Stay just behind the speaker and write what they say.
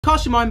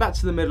cast your mind back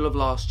to the middle of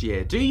last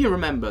year. Do you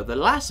remember the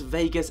Las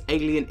Vegas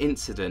alien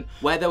incident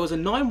where there was a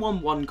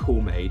 911 call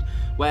made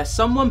where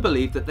someone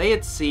believed that they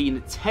had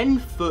seen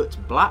 10-foot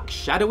black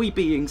shadowy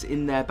beings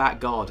in their back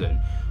garden?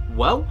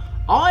 Well,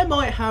 I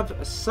might have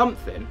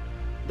something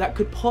that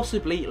could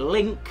possibly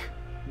link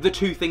the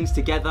two things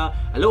together.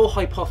 A little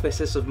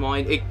hypothesis of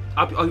mine.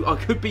 I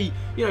could be,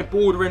 you know,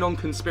 bordering on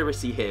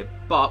conspiracy here,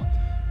 but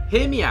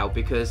hear me out,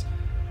 because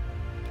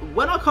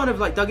when I kind of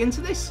like dug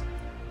into this,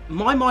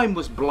 my mind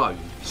was blown.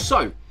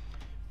 So,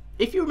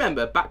 if you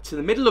remember back to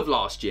the middle of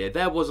last year,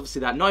 there was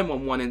obviously that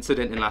 911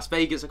 incident in Las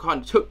Vegas that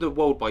kind of took the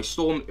world by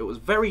storm. It was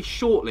very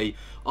shortly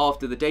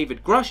after the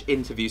David Grush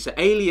interview, so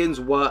aliens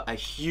were a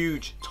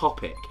huge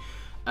topic.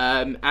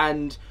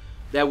 And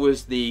there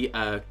was the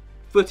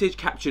footage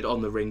captured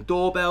on the Ring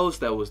doorbells,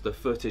 there was the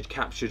footage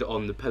captured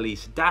on the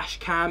police dash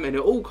cam, and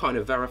it all kind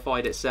of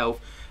verified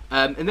itself.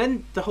 And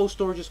then the whole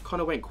story just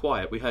kind of went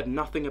quiet. We heard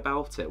nothing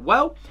about it.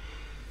 Well,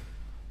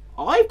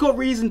 I've got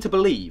reason to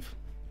believe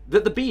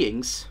that the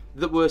beings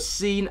that were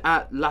seen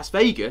at Las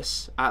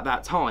Vegas at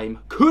that time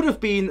could have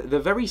been the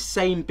very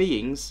same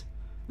beings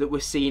that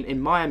were seen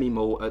in Miami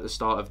Mall at the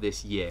start of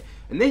this year.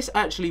 And this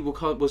actually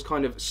was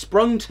kind of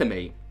sprung to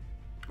me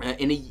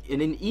in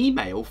an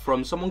email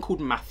from someone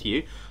called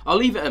Matthew. I'll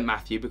leave it at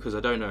Matthew because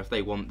I don't know if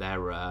they want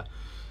their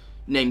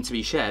name to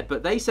be shared,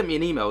 but they sent me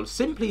an email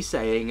simply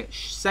saying,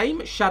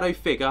 same shadow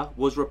figure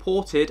was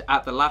reported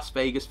at the Las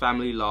Vegas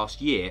family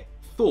last year.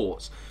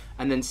 Thoughts?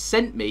 And then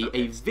sent me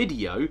a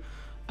video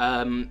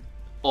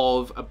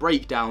of a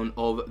breakdown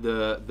of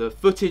the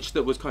footage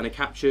that was kind of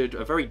captured,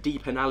 a very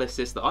deep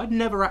analysis that I'd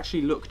never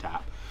actually looked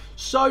at.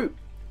 So,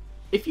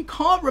 if you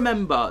can't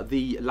remember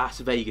the Las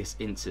Vegas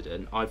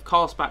incident, I've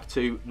cast back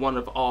to one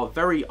of our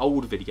very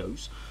old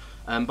videos.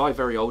 By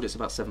very old, it's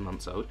about 7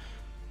 months old.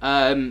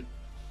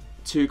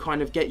 To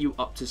kind of get you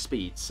up to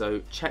speed.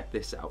 So check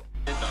this out.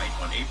 Midnight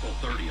on April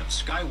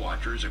 30th,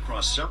 skywatchers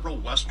across several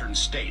western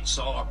states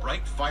saw a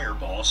bright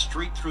fireball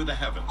streak through the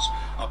heavens.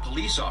 A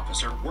police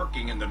officer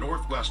working in the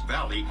Northwest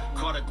Valley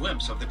caught a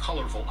glimpse of the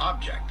colorful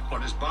object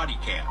on his body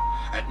cam.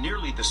 At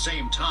nearly the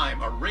same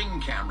time, a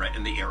Ring camera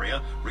in the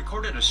area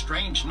recorded a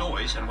strange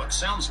noise and what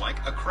sounds like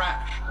a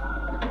crash.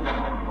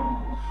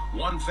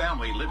 One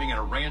family living in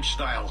a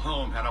ranch-style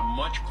home had a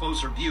much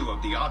closer view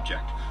of the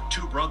object.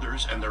 Two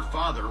brothers and their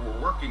father were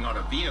working on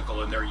a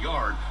vehicle in their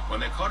yard when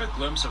they caught a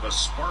glimpse of a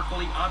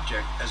sparkly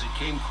object as it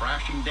came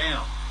crashing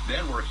down,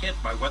 then were hit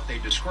by what they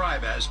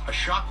describe as a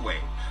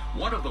shockwave.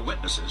 One of the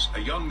witnesses, a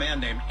young man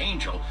named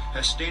Angel,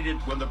 has stated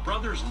when the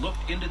brothers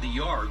looked into the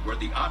yard where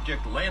the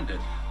object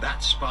landed,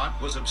 that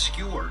spot was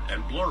obscured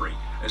and blurry,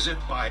 as if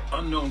by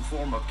unknown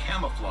form of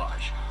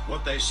camouflage.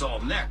 What they saw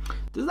next...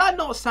 Does that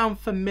not sound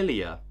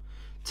familiar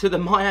to the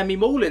Miami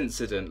Mall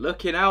incident?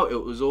 Looking out,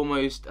 it was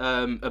almost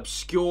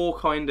obscure,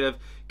 kind of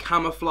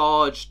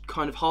camouflage,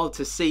 kind of hard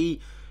to see.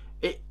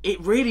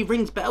 It really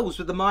rings bells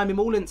with the Miami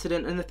Mall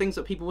incident and the things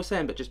that people were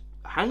saying, but just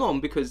hang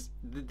on, because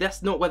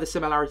that's not where the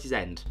similarities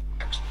end.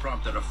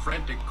 Prompted a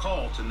frantic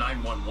call to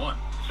 911.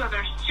 So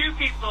there's two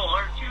people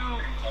or two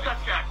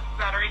subjects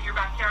that are in your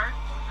backyard?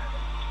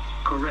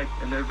 Correct,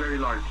 and they're very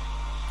large.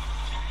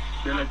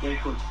 They're like 8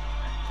 foot.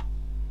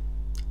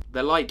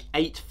 They're like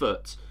 8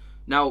 foot.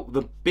 Now,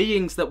 the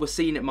beings that were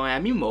seen at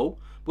Miami Mall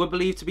were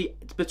believed to be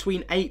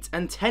between 8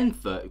 and 10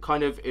 foot.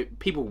 Kind of,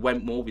 people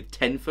went more with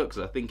 10 foot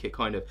because I think it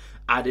kind of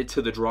added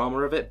to the drama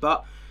of it.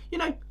 But, you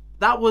know,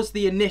 that was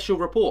the initial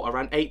report,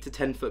 around 8 to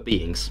 10 foot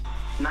beings.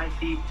 9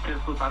 feet, 10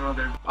 foot, I don't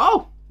know.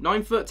 Oh,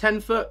 9 foot, 10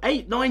 foot,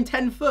 8, 9,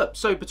 10 foot.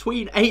 So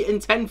between 8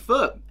 and 10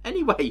 foot.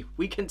 Anyway,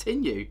 we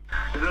continue.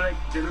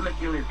 They look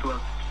like aliens to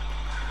us.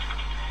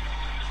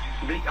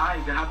 Big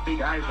eyes, they have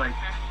big eyes,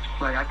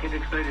 like I can't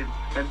explain it.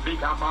 And big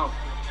mouth.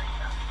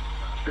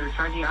 They're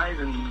shiny eyes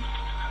and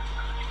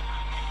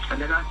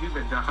they're not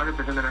human. They're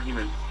 100% they're not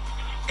human.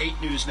 8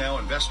 News Now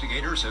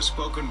investigators have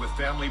spoken with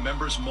family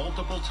members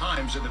multiple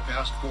times in the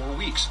past 4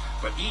 weeks,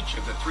 but each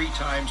of the 3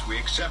 times we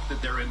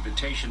accepted their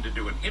invitation to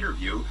do an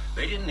interview,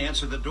 they didn't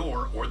answer the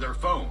door or their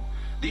phone.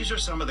 These are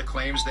some of the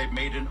claims they've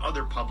made in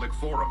other public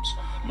forums.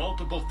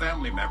 Multiple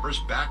family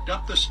members backed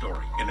up the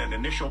story in an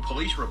initial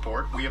police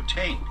report we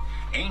obtained.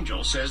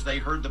 Angel says they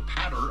heard the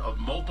patter of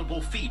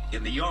multiple feet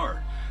in the yard.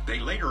 They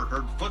later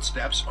heard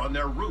footsteps on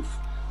their roof.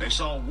 They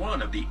saw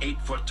one of the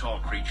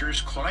 8-foot-tall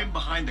creatures climb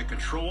behind the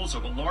controls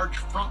of a large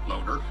front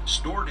loader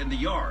stored in the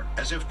yard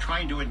as if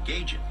trying to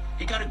engage it.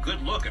 He got a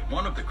good look at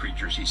one of the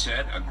creatures, he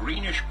said, a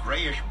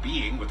greenish-grayish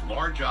being with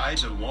large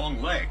eyes and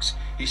long legs.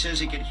 He says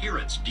he could hear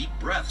its deep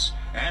breaths,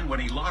 and when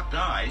he locked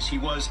eyes, he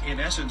was, in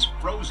essence,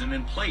 frozen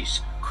in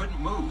place,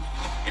 couldn't move.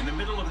 In the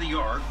middle of the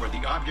yard, where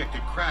the object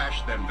had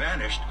crashed, then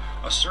vanished,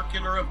 a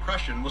circular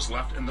impression was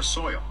left in the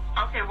soil.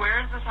 Okay, where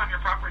is this on your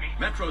property?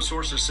 Metro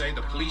sources say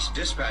the police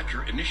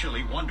dispatcher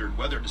initially wondered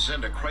whether to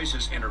send a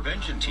crisis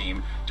intervention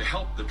team to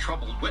help the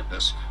troubled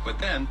witness, but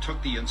then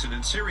took the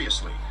incident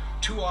seriously.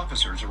 2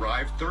 officers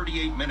arrived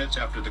 38 minutes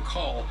after the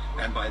call,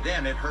 and by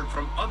then had heard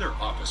from other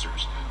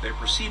officers. They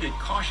proceeded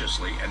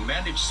cautiously and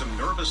managed some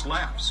nervous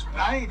laughs.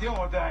 I ain't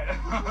dealing with that.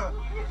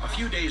 A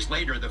few days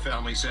later, the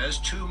family says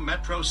 2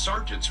 Metro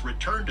sergeants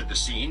returned to the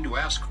scene to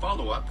ask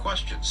follow-up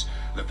questions.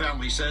 The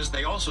family says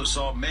they also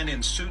saw men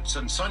in suits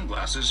and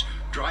sunglasses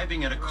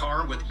driving in a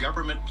car with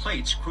government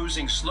plates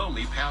cruising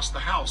slowly past the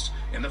house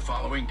in the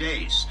following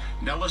days.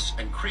 Nellis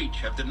and Creech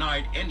have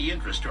denied any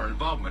interest or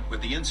involvement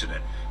with the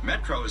incident.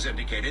 Metro has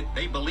indicated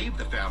they believe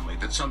the family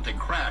that something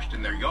crashed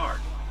in their yard.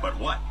 But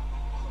what?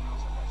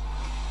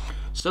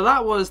 So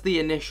that was the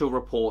initial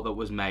report that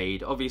was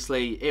made.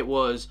 Obviously, it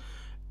was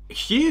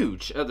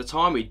huge at the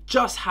time. We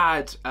just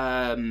had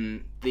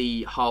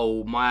the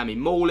whole Miami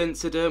Mall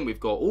incident. We've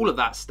got all of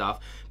that stuff.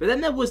 But then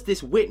there was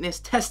this witness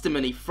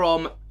testimony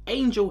from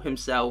Angel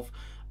himself,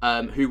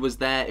 who was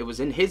there. It was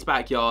in his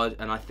backyard,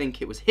 and I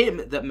think it was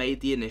him that made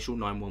the initial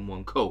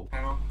 911 call.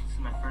 Hello, this is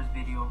my first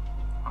video.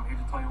 I'm here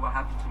to tell you what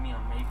happened to me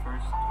on May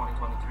 1st,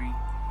 2023.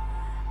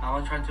 I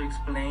want to try to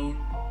explain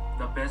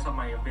the best of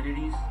my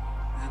abilities.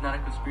 This is not a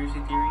conspiracy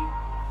theory.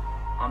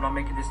 I'm not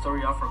making this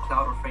story up for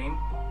clout or fame.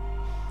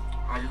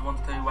 I just want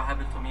to tell you what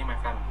happened to me and my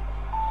family.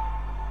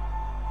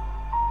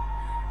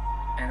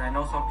 And I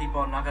know some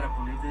people are not going to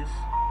believe this,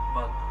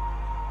 but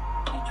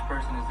each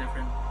person is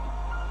different.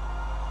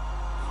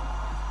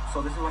 So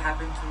this is what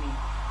happened to me.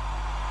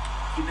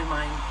 Keep in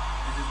mind,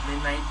 this is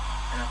midnight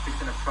and I'm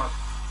fixing a truck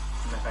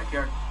in my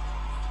backyard.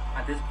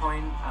 At this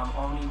point, I'm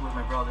only with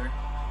my brother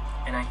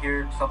and I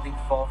hear something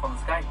fall from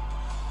the sky.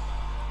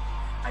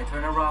 I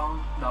turn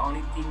around, the only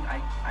thing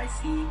I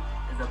see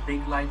is a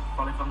big light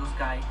falling from the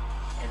sky,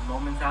 and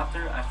moments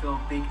after, I feel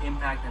a big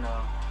impact and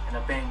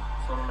a bang,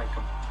 sort of like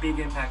a big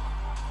impact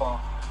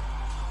fall.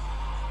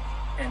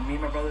 And me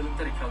and my brother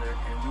looked at each other,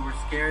 and we were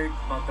scared,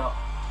 but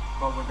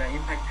when the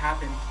impact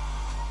happened,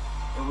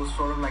 it was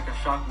sort of like a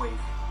shock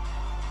wave,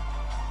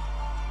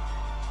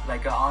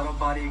 like an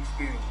out-of-body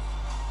experience.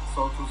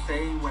 So to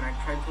say, when I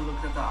tried to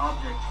look at the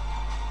object,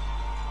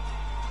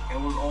 it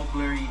was all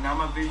blurry, not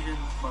my vision,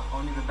 but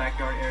only the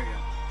backyard area.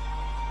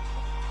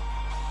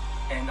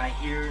 And I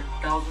hear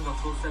thousands of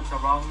footsteps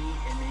around me,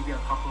 and maybe a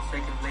couple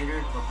seconds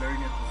later, the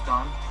blurriness was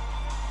gone.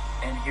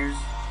 And here's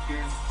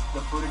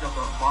the footage of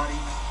the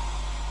body,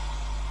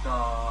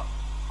 the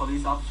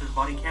police officer's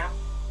body cam,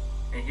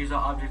 and here's the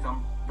object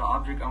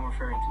I'm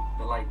referring to,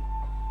 the light.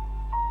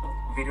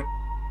 Video.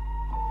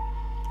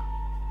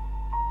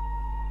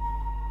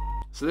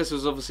 So this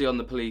was obviously on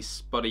the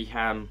police body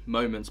cam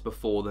moments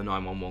before the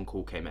 911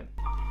 call came in.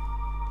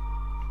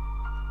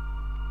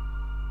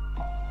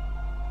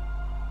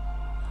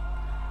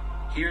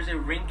 Here's a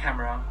Ring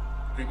camera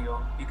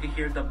video. You can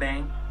hear the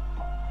bang.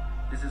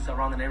 This is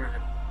around the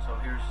neighborhood. So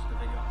here's the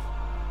video.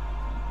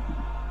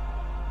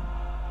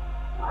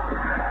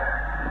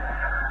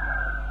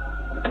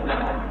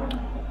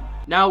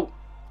 Now,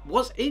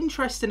 what's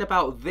interesting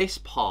about this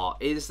part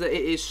is that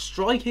it is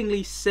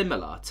strikingly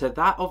similar to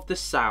that of the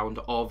sound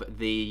of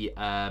the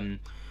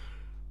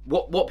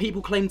what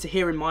people claim to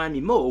hear in Miami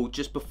Mall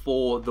just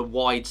before the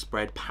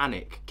widespread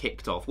panic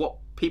kicked off. What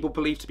people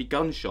believe to be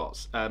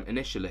gunshots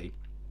initially,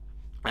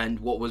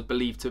 and what was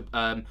believed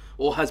to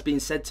or has been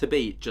said to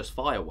be just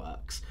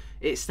fireworks.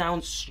 It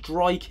sounds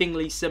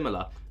strikingly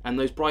similar, and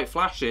those bright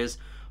flashes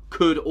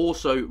could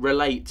also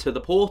relate to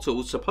the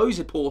portals,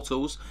 supposed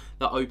portals,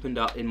 that opened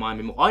up in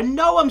Miami Mall. I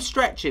know I'm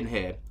stretching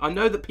here. I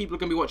know that people are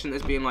going to be watching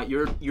this being like,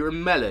 you're a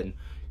melon.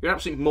 You're an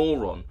absolute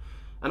moron.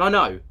 And I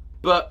know.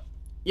 But,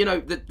 you know,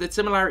 the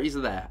similarities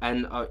are there.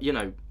 And, you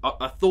know,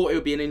 I thought it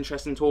would be an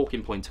interesting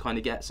talking point to kind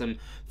of get some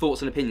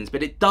thoughts and opinions.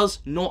 But it does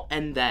not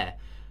end there.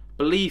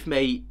 Believe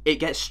me, it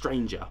gets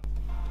stranger.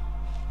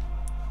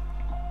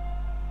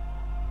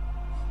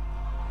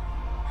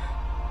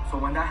 So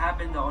when that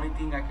happened, the only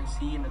thing I can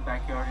see in the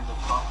backyard is a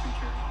tall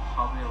creature,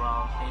 probably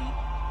around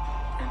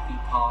 8-10 feet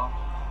tall,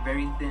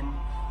 very thin.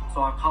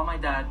 So I called my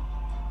dad.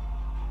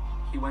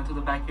 He went to the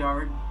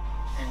backyard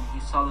and he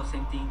saw the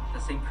same thing, the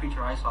same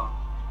creature I saw.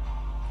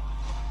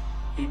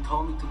 He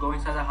told me to go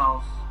inside the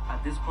house.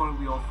 At this point,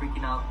 we all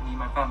freaking out, me and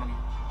my family.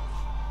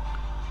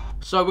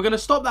 So we're going to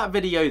stop that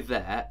video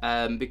there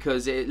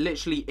because it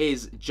literally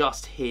is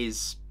just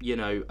his, you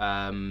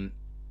know,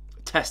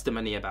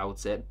 testimony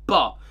about it.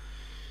 But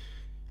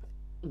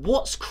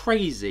what's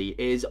crazy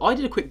is I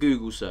did a quick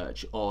Google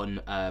search on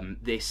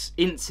this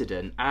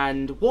incident,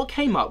 and what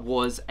came up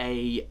was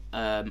a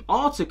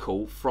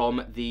article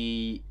from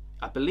the,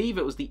 I believe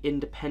it was the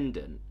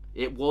Independent.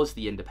 It was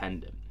the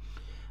Independent.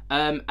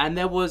 And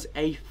there was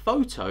a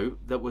photo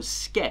that was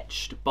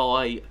sketched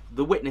by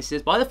the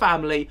witnesses, by the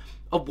family,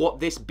 of what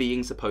this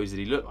being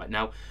supposedly looked like.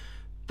 Now,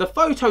 the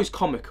photo's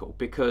comical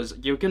because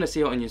you're going to see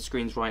it on your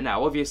screens right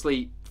now.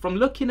 Obviously, from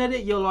looking at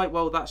it, you're like,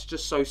 well, that's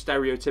just so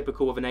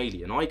stereotypical of an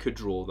alien. I could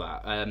draw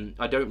that.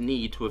 I don't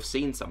need to have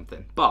seen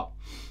something.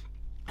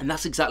 And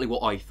that's exactly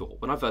what I thought.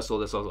 When I first saw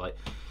this, I was like,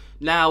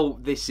 now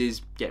this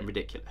is getting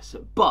ridiculous.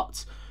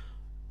 But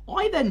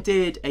I then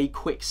did a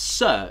quick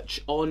search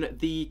on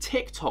the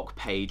TikTok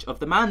page of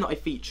the man that I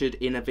featured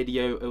in a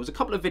video. It was a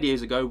couple of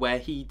videos ago where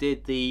he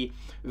did the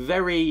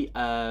very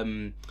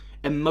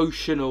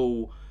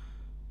emotional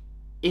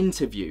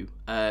interview.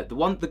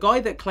 The guy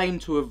that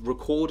claimed to have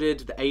recorded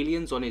the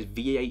aliens on his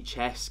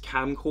VHS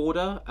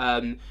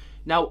camcorder.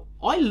 Now,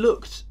 I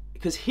looked,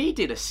 because he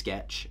did a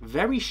sketch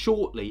very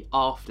shortly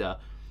after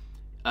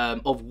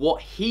of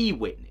what he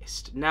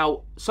witnessed.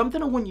 Now,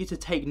 something I want you to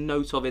take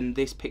note of in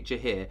this picture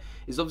here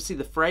is obviously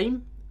the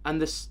frame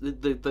and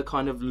the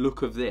kind of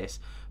look of this,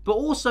 but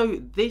also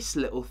this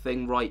little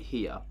thing right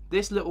here,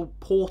 this little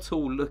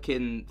portal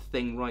looking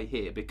thing right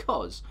here,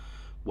 because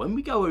when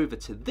we go over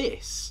to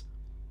this,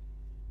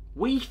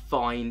 we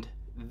find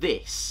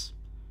this.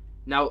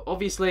 Now,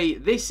 obviously,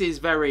 this is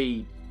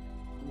very,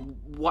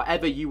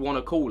 whatever you want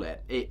to call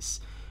it, it's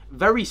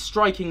very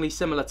strikingly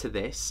similar to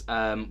this,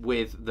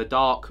 with the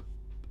darkness,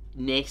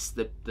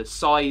 the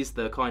size,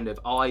 the kind of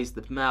eyes,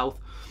 the mouth,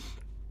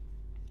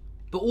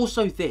 but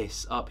also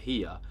this up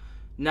here.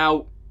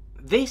 Now,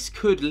 this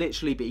could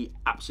literally be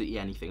absolutely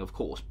anything, of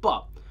course,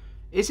 but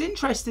it's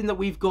interesting that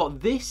we've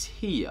got this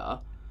here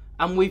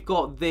and we've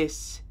got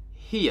this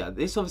here.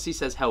 This obviously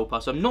says help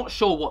us. I'm not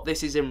sure what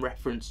this is in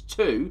reference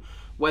to,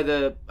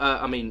 whether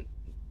I mean,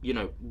 you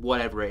know,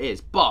 whatever it is,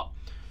 but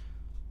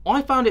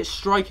I found it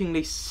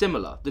strikingly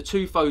similar, the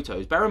two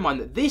photos. Bear in mind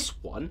that this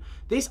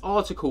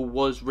article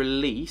was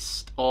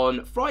released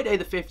on Friday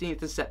the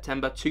 15th of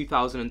September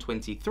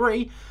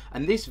 2023,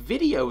 and this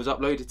video was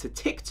uploaded to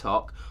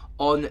TikTok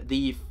on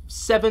the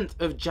 7th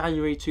of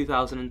January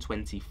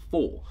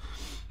 2024.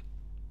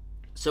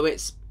 So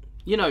it's,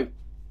 you know,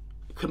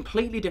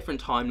 completely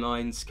different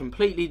timelines,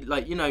 completely,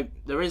 like, you know,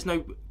 there is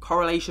no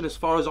correlation as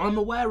far as I'm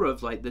aware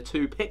of, like, the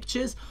two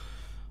pictures.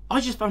 I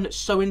just found it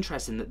so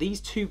interesting that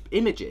these two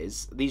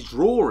images, these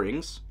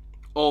drawings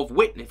of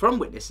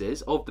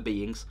witnesses of the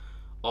beings,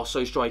 are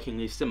so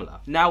strikingly similar.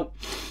 Now,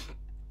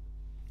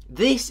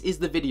 this is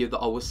the video that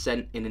I was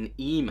sent in an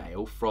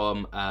email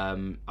from,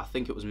 I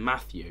think it was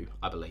Matthew,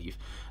 I believe.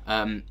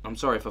 I'm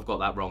sorry if I've got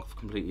that wrong.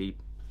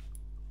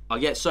 I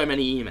get so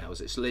many emails.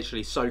 It's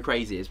literally so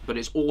crazy, but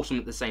it's awesome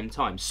at the same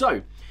time.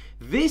 So,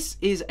 this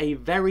is a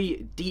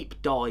very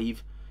deep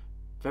dive,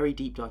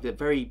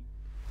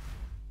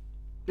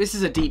 this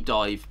is a deep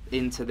dive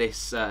into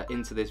this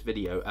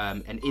video,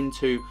 and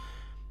into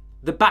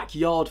the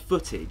backyard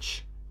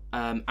footage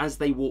as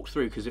they walked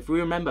through. Because if we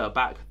remember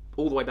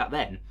all the way back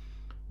then,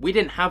 we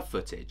didn't have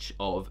footage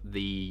of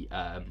the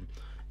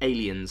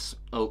aliens,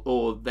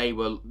 or they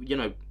were, you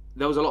know,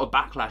 there was a lot of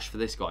backlash for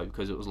this guy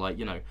because it was like,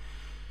 you know,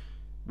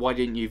 why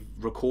didn't you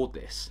record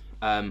this?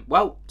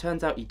 Well,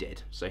 turns out he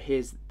did. So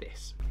here's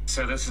this.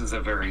 So this is a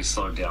very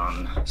slowed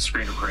down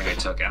screen recording I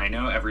took, and I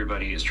know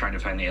everybody is trying to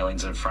find the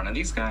aliens in front of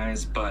these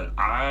guys, but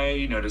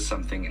I noticed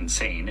something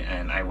insane,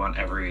 and I want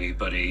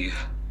everybody,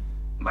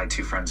 my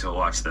two friends who will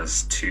watch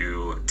this,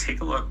 to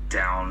take a look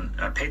down,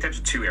 pay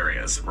attention to two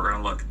areas. We're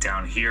going to look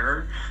down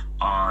here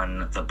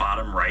on the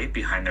bottom right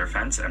behind their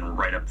fence and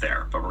right up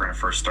there, but we're going to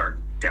first start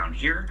down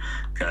here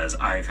because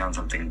I found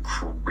something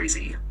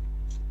crazy.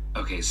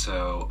 Okay,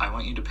 so I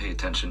want you to pay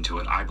attention to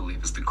what I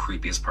believe is the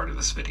creepiest part of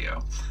this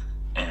video.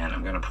 And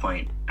I'm going to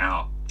point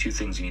out two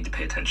things you need to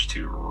pay attention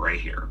to right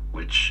here,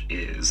 which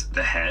is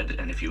the head.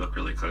 And if you look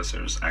really close,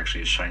 there's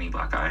actually a shiny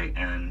black eye.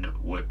 And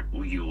what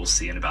you will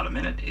see in about a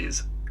minute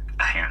is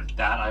a hand.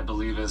 That, I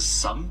believe, is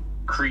some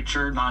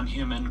creature,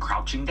 non-human,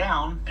 crouching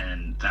down.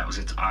 And that was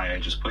its eye I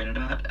just pointed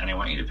at. And I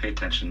want you to pay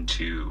attention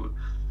to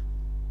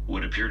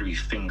what appear to be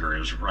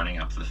fingers running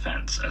up the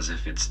fence, as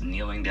if it's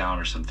kneeling down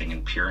or something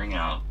and peering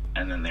out.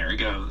 And then there you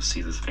go,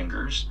 see the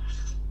fingers.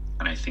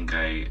 And I think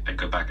I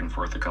go back and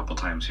forth a couple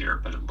times here,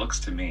 but it looks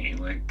to me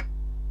like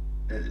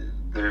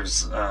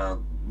there's a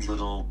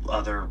little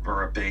other,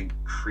 or a big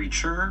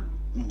creature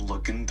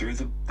looking through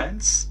the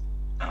fence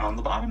on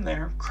the bottom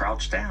there,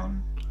 crouched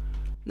down.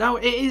 Now,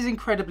 it is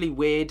incredibly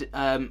weird.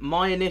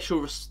 My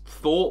initial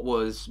thought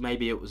was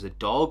maybe it was a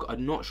dog.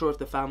 I'm not sure if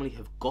the family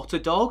have got a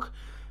dog,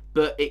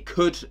 but it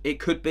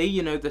could be,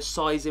 you know, the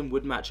sizing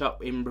would match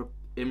up in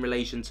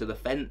relation to the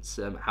fence,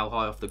 how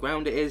high off the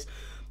ground it is.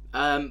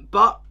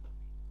 But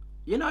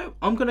you know,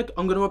 I'm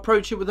gonna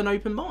approach it with an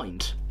open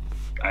mind.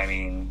 I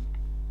mean,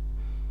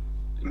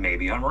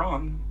 maybe I'm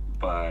wrong,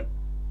 but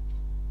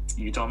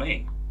you tell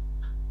me.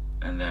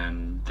 And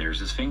then there's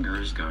his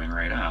fingers going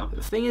right up.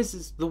 The thing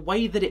is the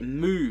way that it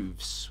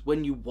moves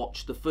when you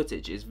watch the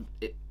footage is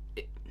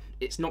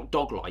it's not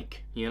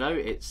dog-like, you know.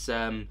 It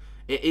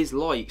is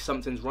like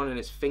something's running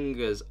its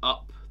fingers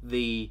up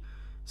the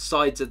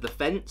sides of the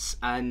fence,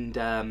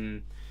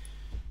 and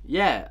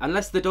yeah,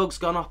 unless the dog's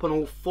gone up on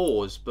all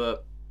fours,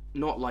 but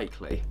not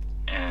likely.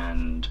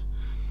 And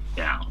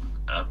down,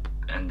 up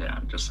and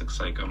down. Just looks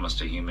like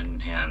almost a human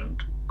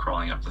hand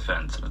crawling up the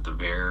fence. And at the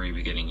very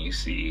beginning you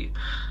see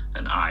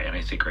an eye, and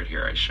I think right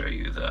here I show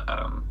you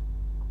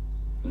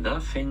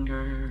the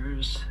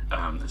fingers.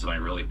 This is my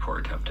really poor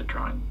attempt at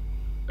drawing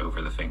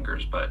over the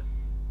fingers, but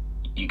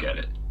you get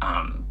it.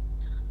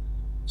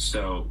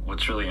 So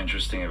what's really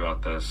interesting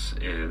about this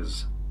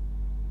is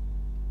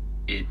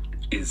it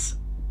is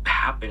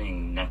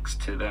happening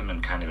next to them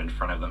and kind of in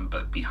front of them,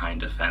 but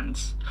behind a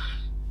fence.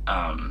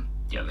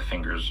 Yeah, the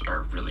fingers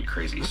are really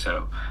crazy.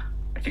 So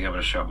I think I'm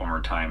going to show it one more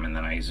time, and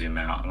then I zoom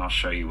out, and I'll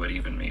show you what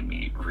even made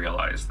me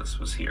realize this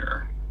was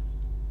here.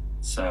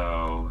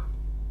 So,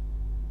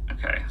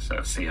 okay,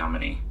 so see how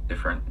many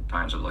different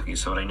times I'm looking.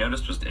 So what I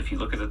noticed was, if you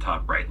look at the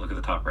top right, look at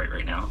the top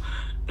right now,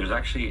 there's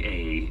actually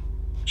a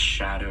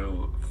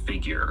shadow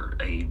figure.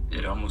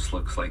 It almost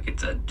looks like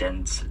it's a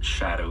dense,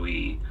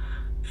 shadowy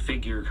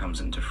figure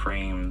comes into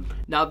frame.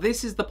 Now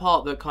this is the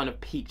part that kind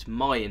of piqued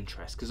my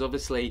interest, because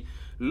obviously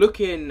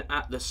looking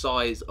at the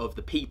size of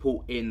the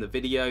people in the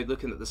video,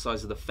 looking at the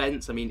size of the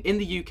fence, I mean, in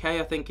the UK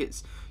I think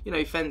it's, you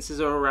know,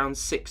 fences are around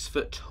 6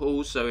 foot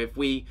tall, so if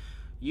we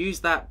use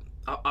that,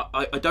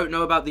 I don't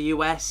know about the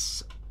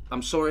US,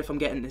 I'm sorry if I'm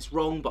getting this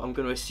wrong, but I'm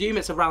going to assume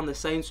it's around the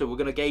same, so we're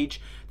going to gauge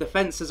the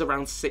fence is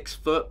around 6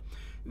 foot.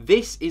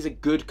 This is a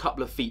good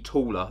couple of feet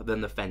taller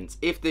than the fence,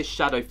 if this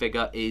shadow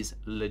figure is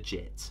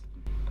legit.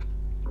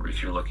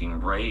 If you're looking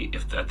right,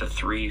 at the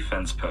 3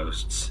 fence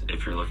posts,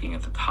 if you're looking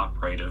at the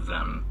top right of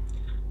them,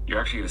 you're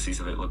actually going to see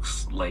something that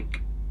looks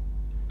like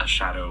a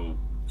shadow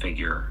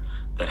figure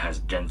that has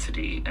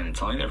density, and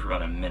it's only there for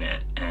about a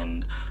minute,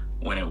 and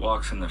when it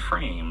walks in the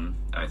frame,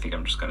 I think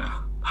I'm just going to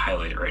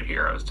highlight it right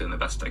here. I was doing the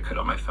best I could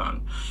on my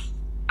phone.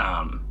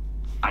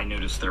 I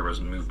noticed there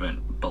was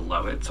movement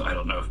below it, so I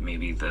don't know if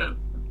maybe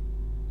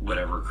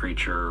whatever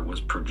creature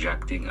was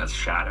projecting a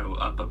shadow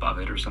up above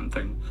it or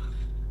something.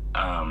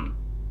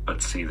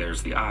 But see,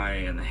 there's the eye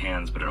and the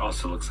hands, but it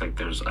also looks like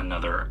there's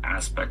another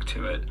aspect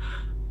to it,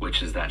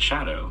 which is that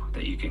shadow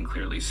that you can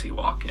clearly see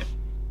walking.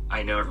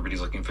 I know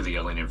everybody's looking for the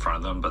alien in front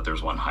of them, but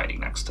there's one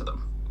hiding next to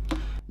them.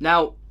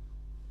 Now,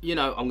 you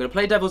know, I'm going to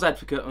play devil's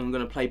advocate, I'm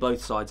going to play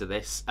both sides of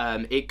this.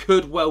 It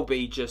could well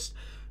be just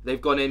they've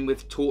gone in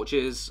with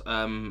torches,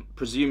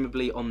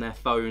 presumably on their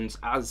phones,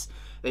 as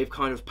they've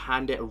kind of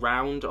panned it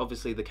around.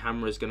 Obviously the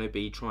camera is going to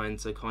be trying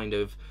to kind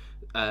of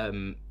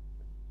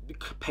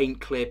paint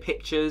clear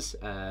pictures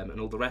and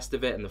all the rest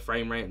of it, and the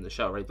frame rate and the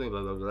shutter rate, blah,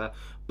 blah, blah, blah.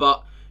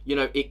 But, you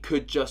know, it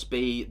could just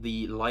be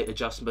the light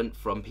adjustment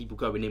from people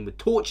going in with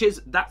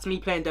torches. That's me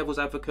playing devil's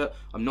advocate.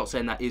 I'm not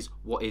saying that is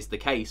what is the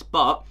case,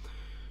 but,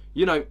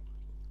 you know,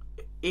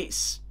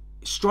 it's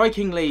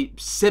strikingly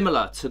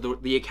similar to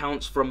the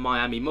accounts from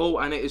Miami Mall,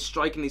 and it is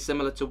strikingly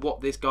similar to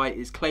what this guy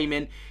is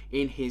claiming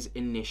in his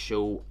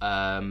initial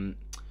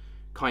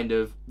kind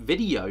of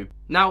video.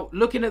 Now,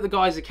 looking at the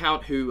guy's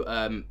account who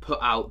put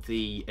out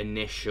the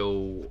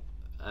initial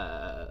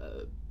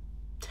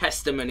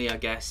testimony, I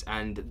guess,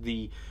 and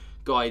the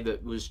guy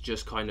that was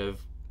just kind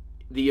of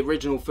the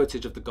original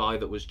footage of the guy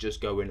that was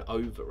just going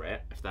over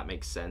it, if that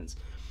makes sense,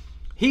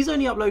 he's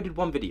only uploaded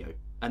one video,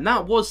 and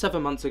that was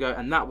 7 months ago,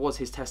 and that was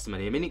his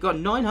testimony. I mean, it got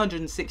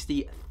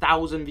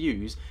 960,000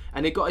 views,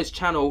 and it got his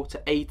channel to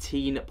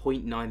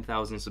 18.9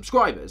 thousand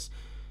subscribers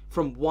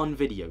from one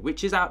video,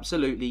 which is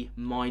absolutely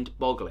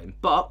mind-boggling.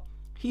 But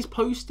he's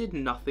posted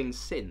nothing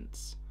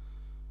since,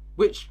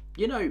 which,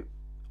 you know,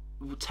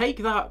 take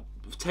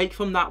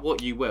from that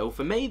what you will.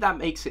 For me, that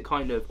makes it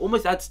kind of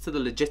almost adds to the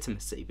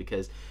legitimacy,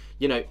 because,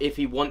 you know, if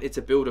he wanted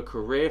to build a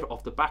career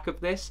off the back of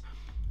this,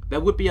 there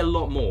would be a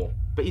lot more,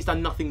 but he's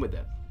done nothing with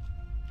it.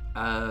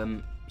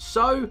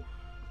 So,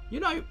 you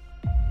know,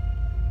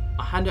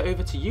 I hand it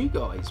over to you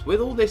guys with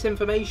all this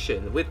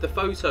information, with the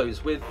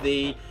photos, with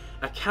the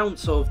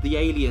accounts of the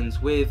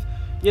aliens, with,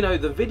 you know,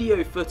 the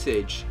video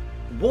footage.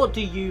 What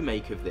do you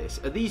make of this?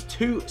 Are these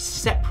two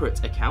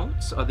separate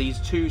accounts? Are these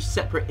two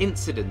separate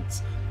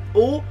incidents?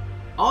 Or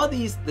are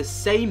these the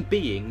same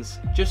beings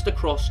just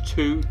across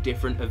two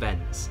different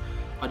events?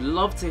 I'd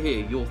love to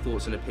hear your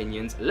thoughts and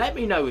opinions. Let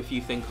me know if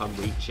you think I'm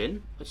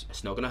reaching.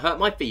 It's not going to hurt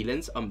my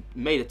feelings. I'm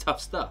made of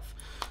tough stuff.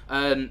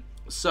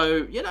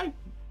 So, you know,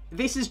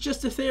 this is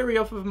just a theory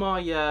off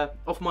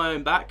my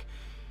own back,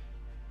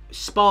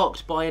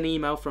 sparked by an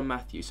email from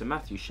Matthew. So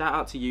Matthew, shout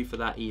out to you for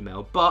that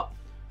email. But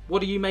what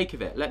do you make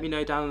of it? Let me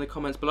know down in the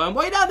comments below. And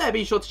while you're down there,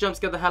 be sure to jump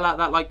the hell out of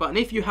that like button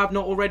if you have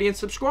not already, and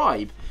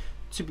subscribe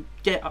to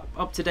get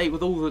up to date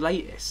with all the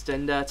latest,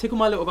 and tickle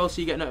my little bell so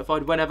you get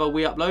notified whenever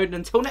we upload. And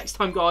until next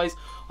time, guys,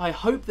 I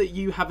hope that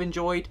you have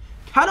enjoyed.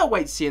 Cannot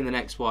wait to see you in the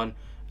next one,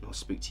 and I'll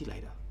speak to you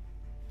later.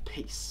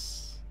 Peace.